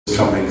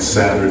Coming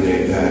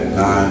Saturday at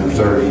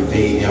 9:30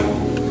 a.m.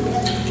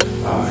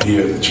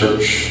 Here at the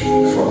church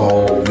for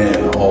all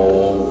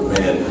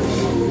men.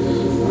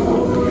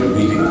 We're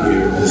meeting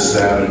here this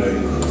Saturday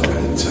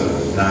at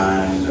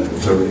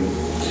 9:30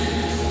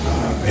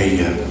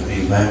 a.m.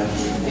 Amen.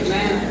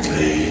 Amen.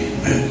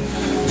 Amen.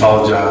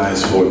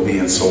 Apologize for it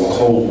being so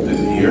cold in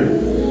here,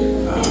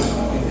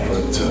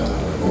 but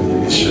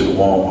it should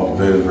warm up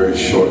very, very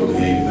shortly.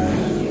 Amen.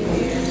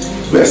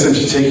 We ask that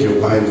you take your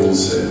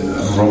Bibles and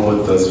run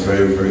with us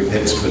very, very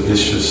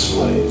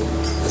expeditiously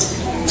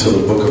to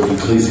the book of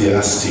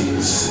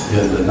Ecclesiastes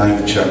in the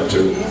 9th chapter.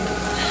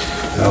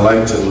 And I'd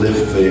like to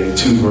lift the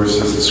two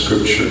verses of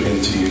scripture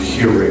into your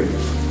hearing.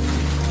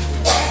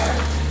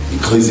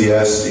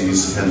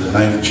 Ecclesiastes in the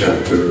 9th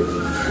chapter,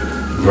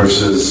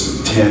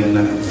 verses 10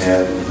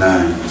 and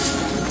 9.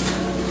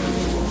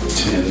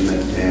 10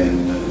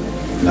 and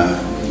 9.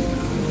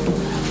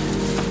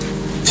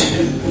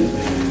 10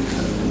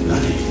 and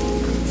 9.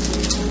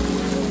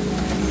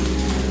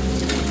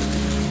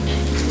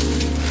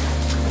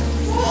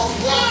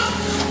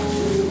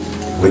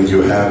 When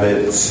you have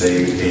it,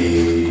 say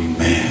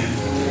amen.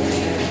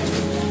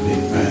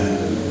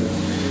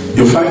 Amen.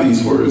 You'll find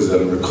these words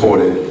that are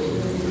recorded.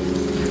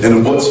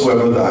 And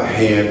whatsoever thy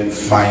hand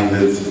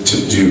findeth to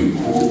do,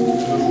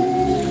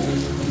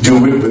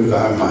 do it with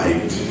thy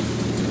might.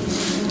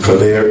 For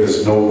there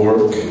is no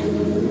work,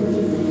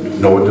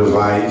 nor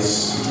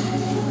device,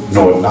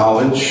 nor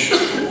knowledge,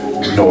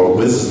 nor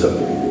wisdom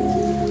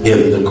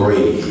in the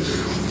grave,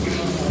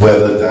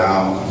 whither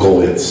thou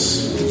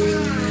goest.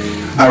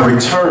 I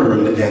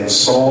returned and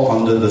saw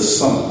under the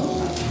sun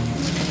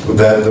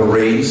that the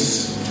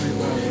race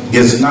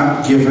is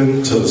not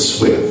given to the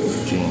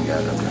swift,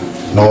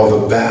 nor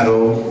the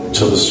battle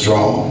to the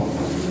strong,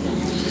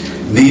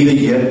 neither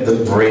yet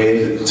the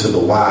bread to the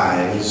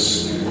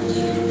wise,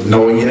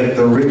 nor yet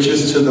the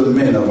riches to the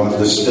men of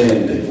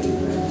understanding,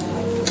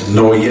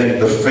 nor yet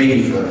the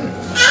favor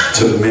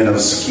to men of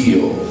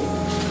skill,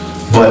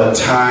 but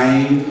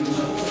time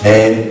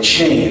and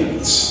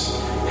chance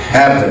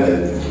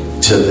happeneth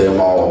to them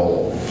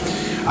all.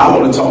 I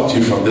want to talk to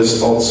you from this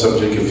thought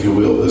subject, if you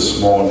will, this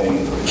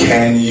morning.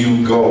 Can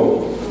you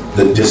go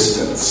the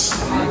distance?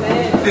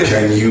 Amen.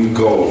 Can you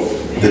go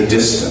the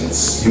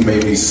distance? You may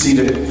be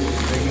seated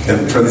in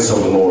the presence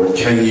of the Lord.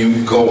 Can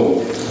you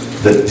go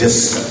the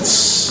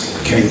distance?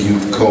 Can you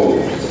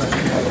go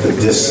the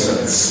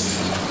distance?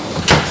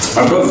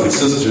 My brothers and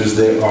sisters,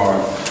 there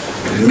are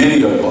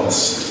many of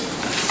us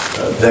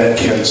that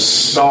can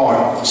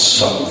start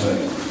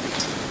something.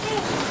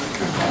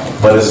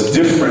 But it's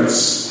different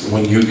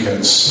when you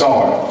can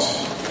start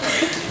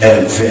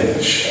and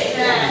finish.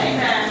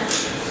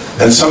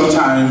 And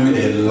sometimes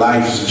in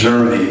life's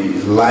journey,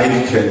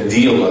 life can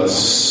deal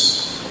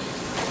us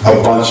a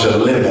bunch of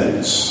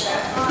lemons.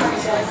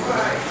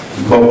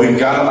 But we've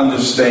got to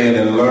understand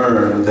and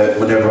learn that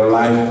whenever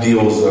life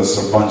deals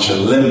us a bunch of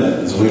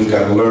lemons, we've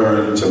got to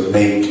learn to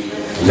make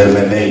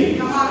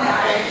lemonade.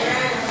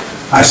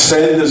 I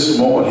said this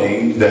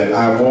morning that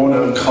I want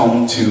to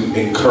come to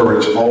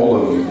encourage all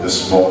of you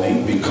this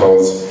morning,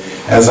 because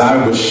as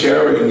I was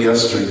sharing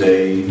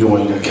yesterday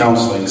during a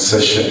counseling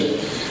session,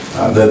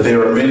 that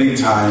there are many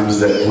times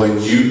that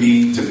when you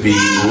need to be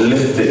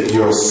lifted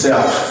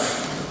yourself,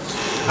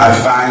 I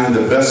find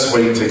the best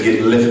way to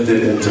get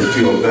lifted and to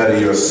feel better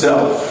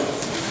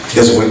yourself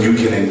is when you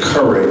can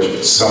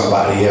encourage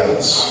somebody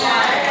else.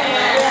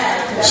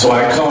 So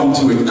I come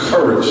to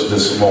encourage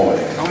this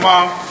morning. Come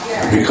on.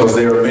 Because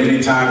there are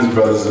many times,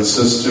 brothers and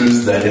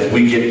sisters, that if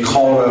we get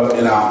caught up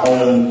in our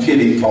own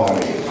pity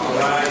party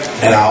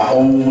and our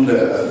own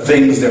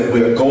things that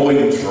we're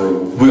going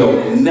through,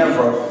 we'll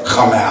never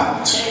come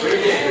out.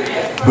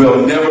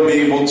 We'll never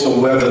be able to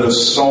weather the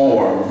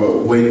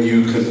storm when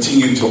you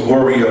continue to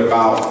worry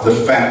about the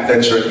fact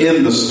that you're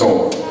in the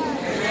storm.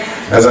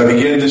 As I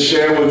began to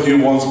share with you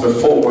once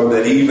before,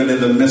 that even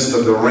in the midst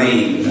of the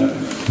rain,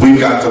 we've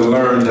got to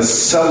learn to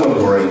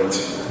celebrate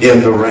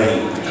in the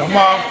rain. Come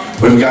on.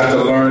 We've got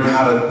to learn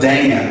how to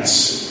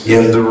dance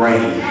in the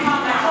rain.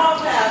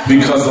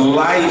 Because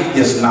life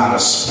is not a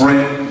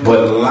sprint,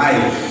 but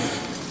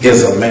life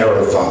is a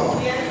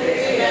marathon.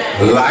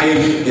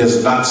 Life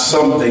is not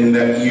something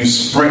that you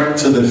sprint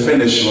to the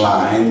finish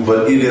line,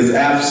 but it is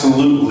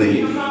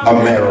absolutely a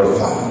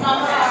marathon.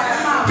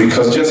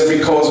 Because just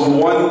because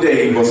one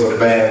day was a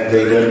bad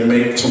day doesn't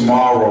make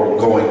tomorrow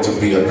going to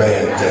be a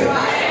bad day.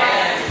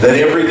 That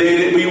every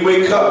day that we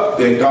wake up,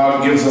 that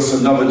God gives us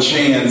another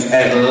chance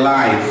at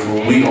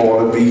life, we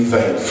ought to be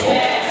thankful.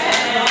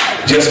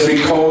 Just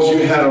because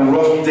you had a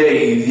rough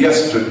day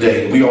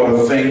yesterday, we ought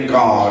to thank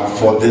God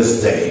for this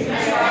day.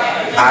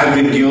 I've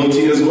been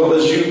guilty as well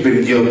as you've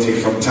been guilty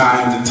from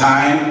time to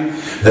time,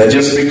 that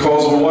just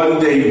because one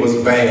day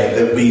was bad,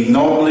 that we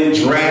normally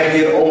drag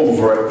it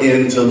over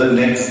into the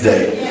next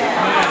day.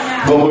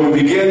 But when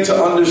we begin to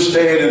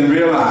understand and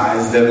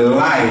realize that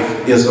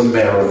life is a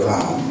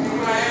marathon,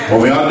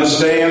 when we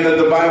understand that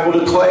the Bible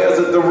declares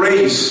that the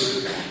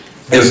race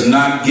is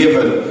not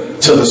given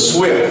to the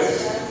swift,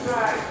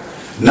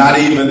 not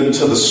even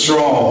to the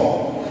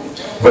strong,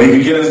 But he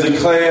begins to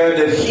declare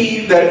that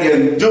he that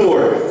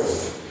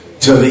endureth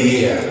to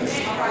the end.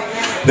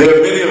 There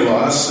are many of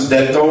us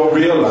that don't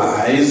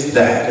realize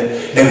that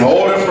in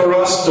order for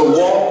us to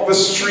walk the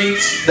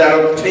streets that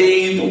are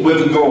paved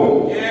with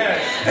gold,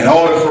 in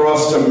order for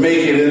us to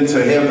make it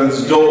into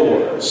heaven's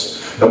doors,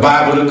 the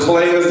Bible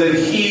declares that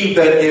he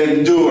that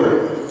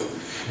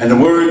endureth. And the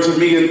word to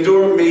me,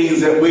 endure, means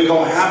that we're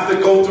going to have to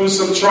go through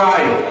some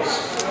trials.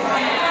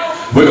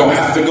 We're going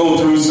to have to go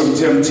through some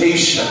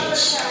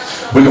temptations.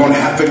 We're going to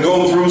have to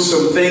go through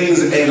some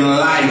things in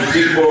life.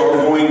 People are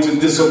going to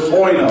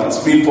disappoint us.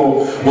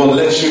 People will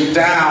let you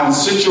down.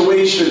 Things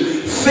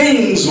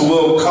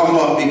will come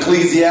up.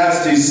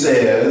 Ecclesiastes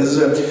says,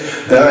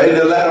 in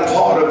the latter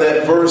part of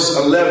that verse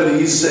 11,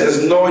 he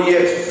says, nor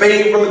yet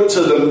favor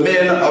to the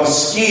men of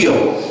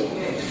skill.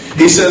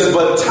 He says,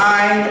 but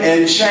time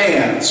and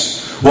chance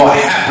will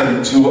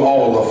happen to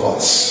all of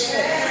us.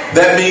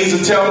 That means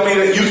to tell me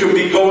that you can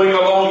be going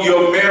along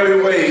your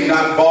merry way,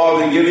 not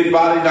bothering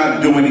anybody,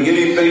 not doing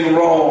anything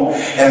wrong,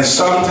 and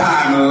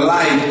sometimes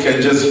life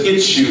can just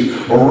hit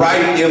you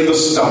right in the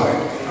stomach.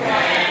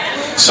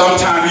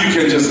 Sometimes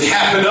you can just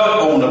happen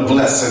up on a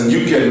blessing.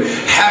 You can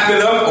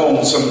happen up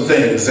on some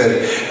things.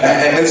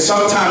 And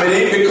sometimes it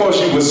ain't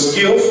because you were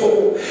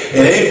skillful. It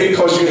ain't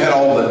because you had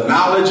all the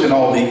knowledge and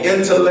all the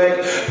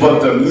intellect.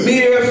 But the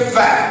mere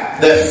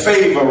fact that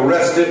favor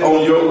rested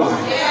on your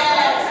life.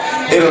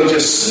 It'll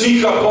just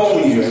sneak up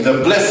on you, and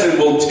the blessing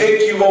will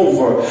take you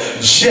over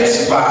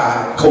just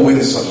by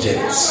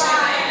coincidence.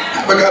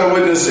 Have I got a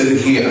witness in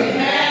here?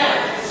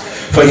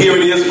 For here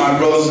it is, my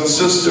brothers and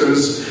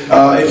sisters.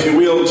 If you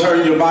will,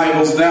 turn your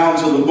Bibles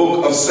down to the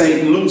book of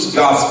St. Luke's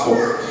Gospel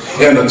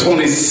in the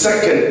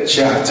 22nd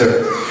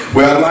chapter,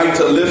 where I'd like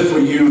to lift for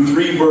you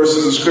 3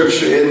 verses of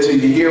scripture into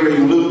your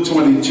hearing. Luke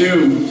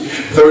 22,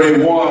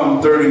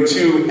 31,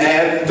 32,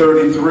 and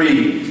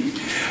 33.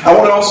 I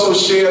want to also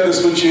share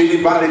this with you,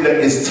 anybody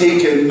that is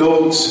taking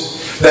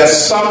notes, that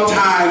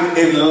sometime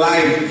in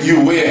life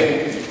you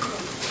win,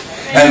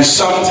 and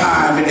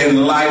sometime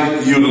in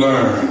life you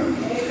learn.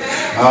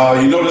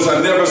 You notice I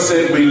never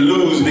said we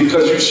lose,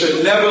 because you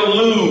should never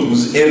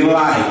lose in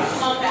life.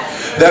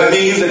 That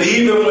means that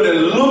even when it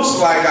looks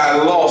like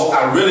I lost,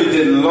 I really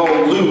didn't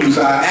lose.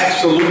 I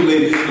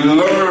absolutely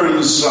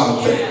learned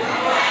something.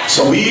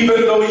 So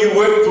even though you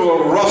went through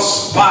a rough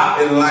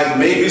spot in life,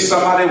 maybe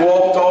somebody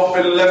walked off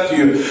and left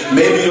you,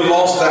 maybe you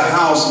lost a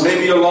house,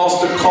 maybe you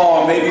lost a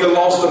car, maybe you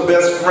lost a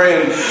best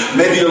friend,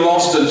 maybe you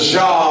lost a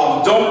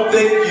job, don't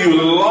think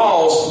you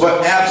lost,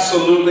 but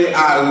absolutely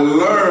I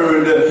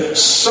learned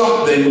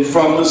something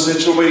from the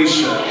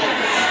situation.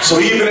 So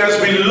even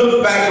as we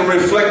look back and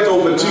reflect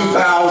over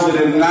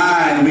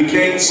 2009, we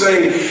can't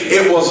say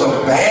it was a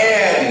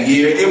bad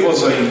year. It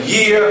was a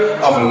year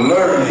of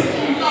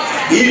learning.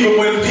 Even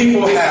when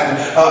people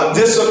have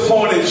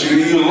disappointed you,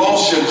 you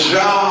lost your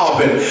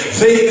job and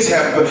things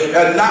have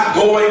not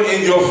going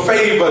in your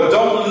favor,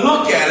 don't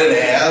look at it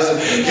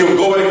as you're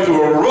going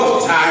through a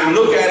rough time.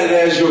 Look at it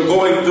as you're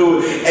going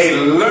through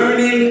a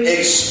learning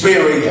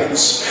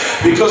experience.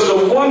 Because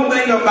the one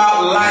thing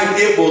about life,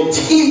 it will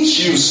teach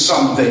you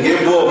something.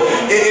 It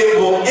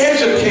will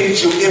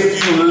educate you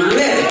if you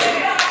let it.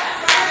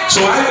 So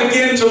I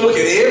begin to look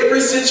at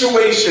every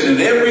situation and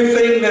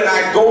everything that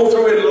I go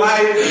through in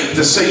life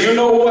to say, you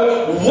know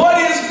what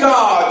is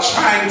God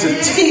trying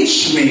to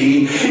teach me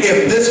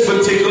in this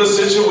particular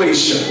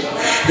situation?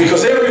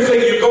 Because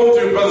everything you go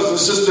through, brothers and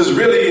sisters,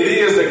 really it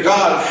is that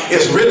God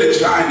is really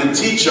trying to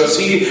teach us.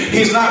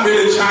 He's not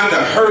really trying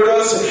to hurt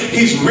us.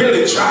 He's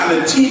really trying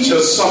to teach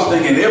us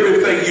something in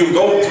everything you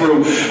go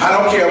through. I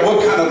don't care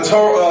what kind of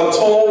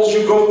tolls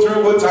you go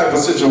through, what type of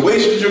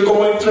situations you're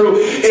going through.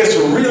 It's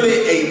really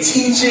a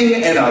teaching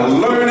and a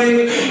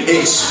learning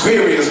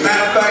experience.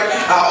 Matter of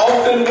fact, I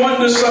often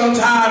wonder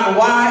sometimes,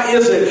 why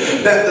is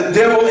it that the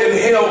devil in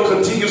hell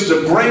continues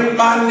to bring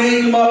my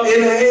name up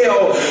in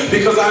hell?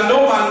 Because I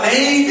know my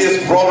name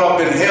is brought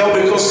up in hell,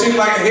 because it seems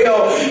like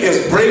hell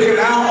is breaking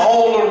out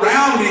all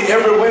around me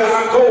everywhere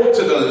I go,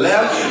 to the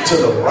left, to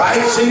the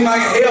right. Seems like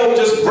hell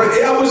just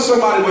breaks. I wish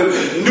somebody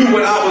knew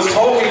what I was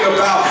talking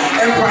about.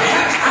 And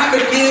perhaps I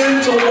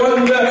began to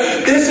wonder,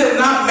 is it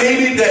not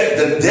maybe that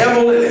the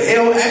devil in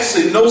hell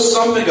actually knows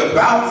something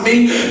about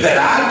me that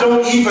I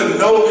don't even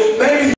know? Maybe